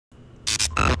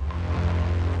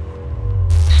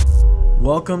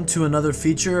Welcome to another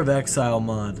feature of Exile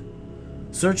mod.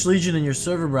 Search Legion in your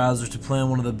server browser to play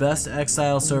on one of the best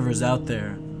Exile servers out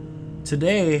there.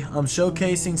 Today, I'm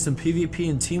showcasing some PvP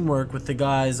and teamwork with the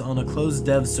guys on a closed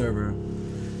dev server.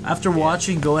 After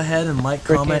watching, go ahead and like,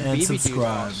 comment, and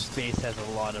subscribe. Space has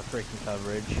a lot of freaking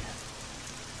coverage.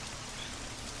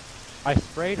 I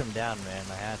sprayed him down, man.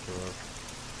 I had to have.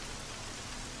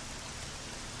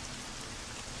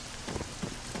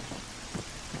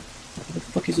 Where the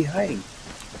fuck is he hiding?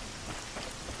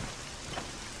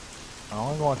 I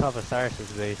want to go on top of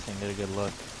Cyrus's base and get a good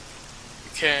look.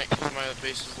 You can't, because my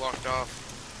base is locked off.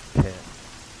 Okay.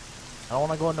 I don't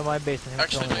want to go into my base and him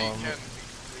Actually, kill no, me you while can,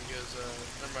 because,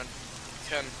 never mind. You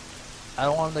can. I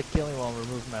don't want him to kill me while I'm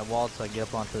removing my wall so I get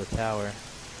up onto the tower.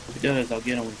 If he does, I'll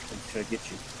get him and try to get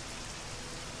you.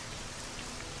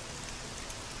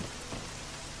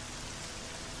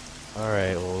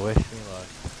 Alright, well, wish me luck.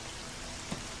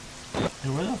 Hey,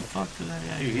 where the fuck did that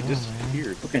guy Dude, he go,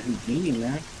 disappeared. Look at him beating,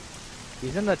 man.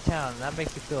 He's in the town, and that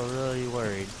makes me feel really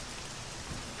worried.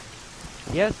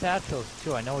 He has satchels,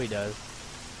 too, I know he does.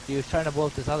 He was trying to blow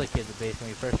up this other kid's base when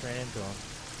we first ran into him.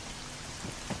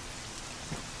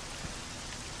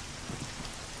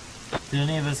 Did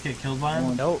any of us get killed by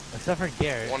him? Nope, except for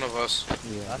Garrett. One of us.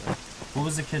 Yeah. What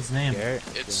was the kid's name? Garrett.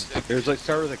 It's There's like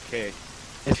start with a K.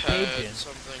 It's Cajun.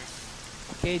 something.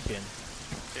 Cajun.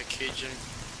 Yeah, Cajun.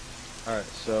 Alright,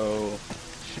 so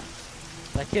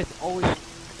That kid's always...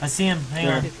 I see him. Hang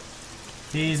on.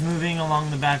 He's moving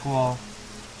along the back wall.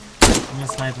 I'm gonna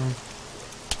snipe him.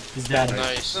 He's dead.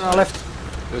 Nice. On our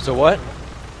left. there's a what?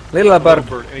 Little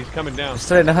bird. And he's coming down.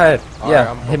 Straight ahead. Alright,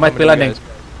 Yeah, I'm he might be coming to you landing. guys.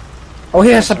 Oh, he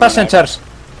has some passengers.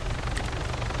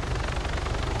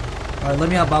 Alright, let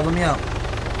me out, Bob. Let me out.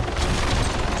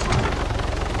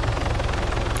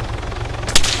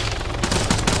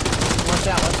 Watch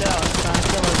out, watch out. He's trying to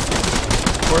kill us.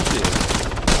 Of course he is.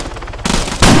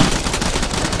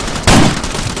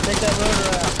 Take that rotor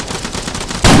out.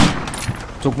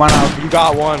 Took one out. You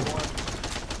got one.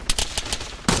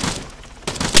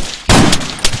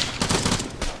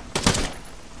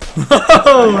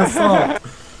 Oh, I saw.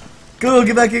 Go,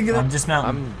 get back in, get back. I'm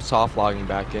dismounting. I'm soft logging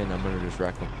back in. I'm gonna just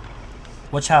wreck him.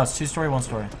 Which house? 2-story,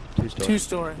 1-story? 2-story.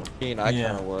 Two-story. I mean, I Yeah.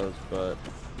 kinda was, but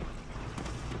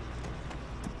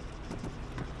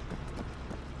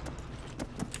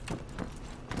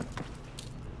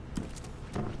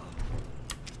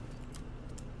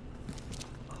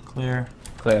Clear.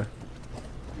 Clear.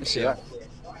 see him.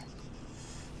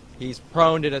 He's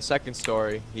prone in a second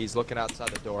story. He's looking outside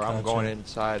the door. I'm Gotcha. going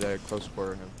inside a close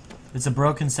quarter him. It's a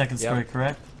broken second Yep. story,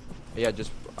 correct? Yeah,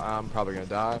 just I'm probably gonna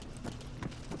die.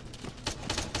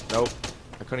 Nope.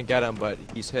 I couldn't get him, but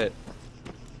he's hit.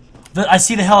 I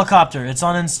see the helicopter. It's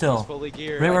on in He's still. fully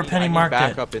geared. Right where I need- Penny I need marked it.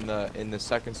 backup in the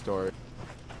second story.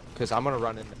 Cause I'm gonna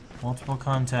run in. Multiple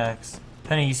contacts.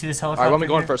 Penny, you see this helicopter? Alright, let me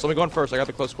go in here? first. Let me go in first. I got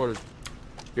the close quarters.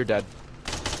 You're dead.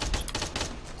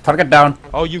 Target down.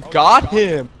 Oh, you got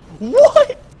him!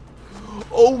 What?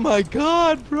 Oh my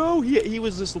god, bro! He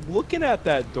was just looking at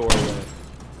that doorway.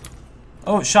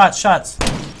 Oh, shots, shots.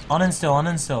 On in still, on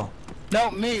in still.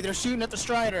 No, me. They're shooting at the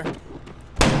Strider.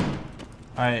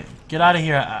 Alright, get out of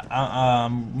here.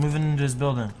 I'm moving into his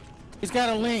building. He's got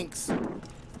a Lynx.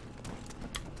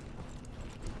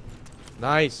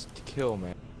 Nice kill,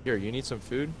 man. Here, you need some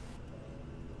food?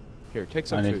 Here, take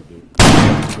some I need- food,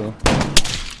 dude. Go.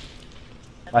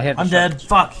 I hit. I'm dead.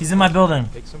 Fuck, he's in my building.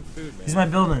 Take some food, man. He's in my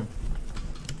building.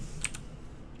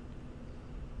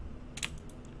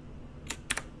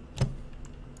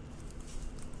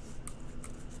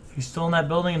 He's still in that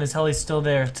building and his heli's still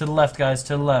there. To the left, guys,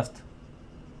 to the left.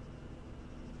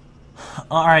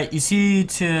 Alright, you see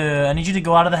I need you to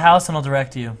go out of the house and I'll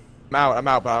direct you. I'm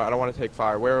out, but I don't want to take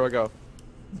fire. Where do I go?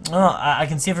 Oh, I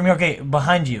can see it from here. Okay,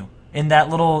 behind you. In that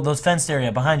those fenced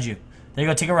area, behind you. There you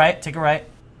go, take a right, take a right.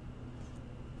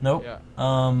 Nope. Yeah.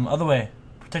 Other way.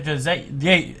 Protector, is that,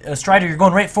 yeah, Strider, you're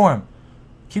going right for him.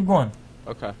 Keep going.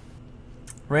 Okay.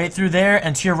 Right through there,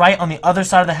 and to your right on the other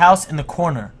side of the house in the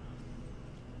corner.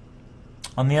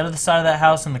 On the other side of that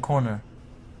house in the corner.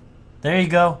 There you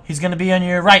go. He's gonna be on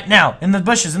your right now. In the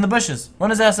bushes, in the bushes. Run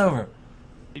his ass over.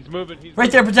 He's moving.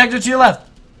 Right there, Protector, to your left.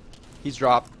 He's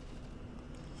dropped.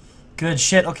 Good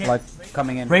shit, okay. Like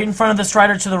coming in. Right in front of the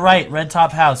Strider to the right, red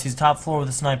top house. He's top floor with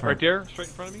a sniper. Right there, straight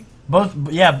in front of me. Both,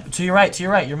 yeah, to your right,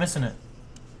 you're missing it.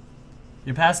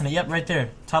 You're passing it, yep, right there,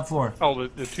 top floor. Oh,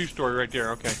 the 2-story right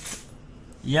there. Okay.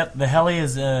 Yep, the heli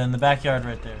is in the backyard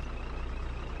right there.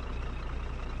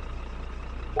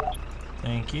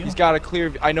 Thank you. He's got a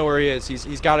clear. I know where he is.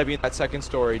 He's got to be in that second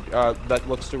story that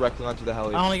looks directly onto the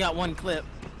heli. I only got one clip.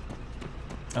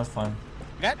 That's fine.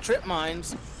 I got trip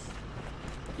mines.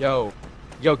 Yo,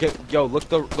 look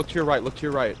to your right, look to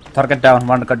your right. Target down.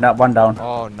 One down.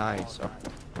 Oh, nice. Okay.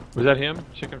 Was that him?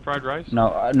 Chicken fried rice?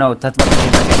 No, no, that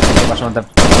was on the.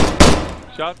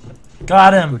 Shot?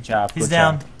 Got him. Good job. He's good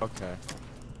down. job. Okay.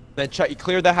 Then you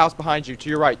clear that house behind you. To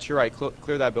your right.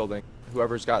 Clear that building.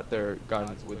 Whoever's got their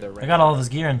gun with their. I got all of his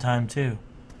gear in time too.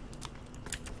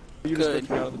 You Good.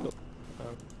 just out of the building.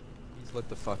 He's lit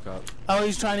the fuck up. Oh,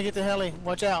 he's trying to get the heli.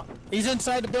 Watch out. He's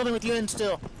inside the building with you in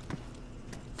still.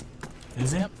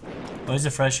 Is he? Yep. Oh, he's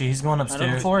a freshie. He's going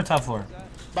upstairs. Floor or top floor?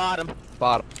 Bottom.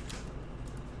 Bottom.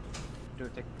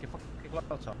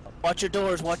 Watch your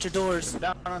doors. Watch your doors.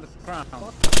 Down on the ground.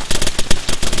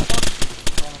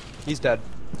 He's dead.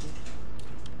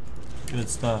 Good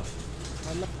stuff.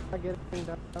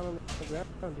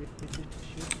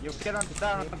 You get on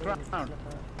down on the ground. Down on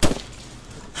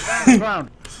the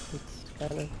ground.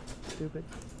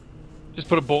 Just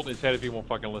put a bolt in his head if he won't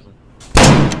fucking listen.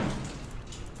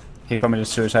 He committed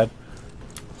suicide.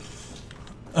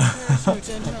 Shoots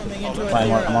incoming into a Fine,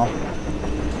 zero. come on.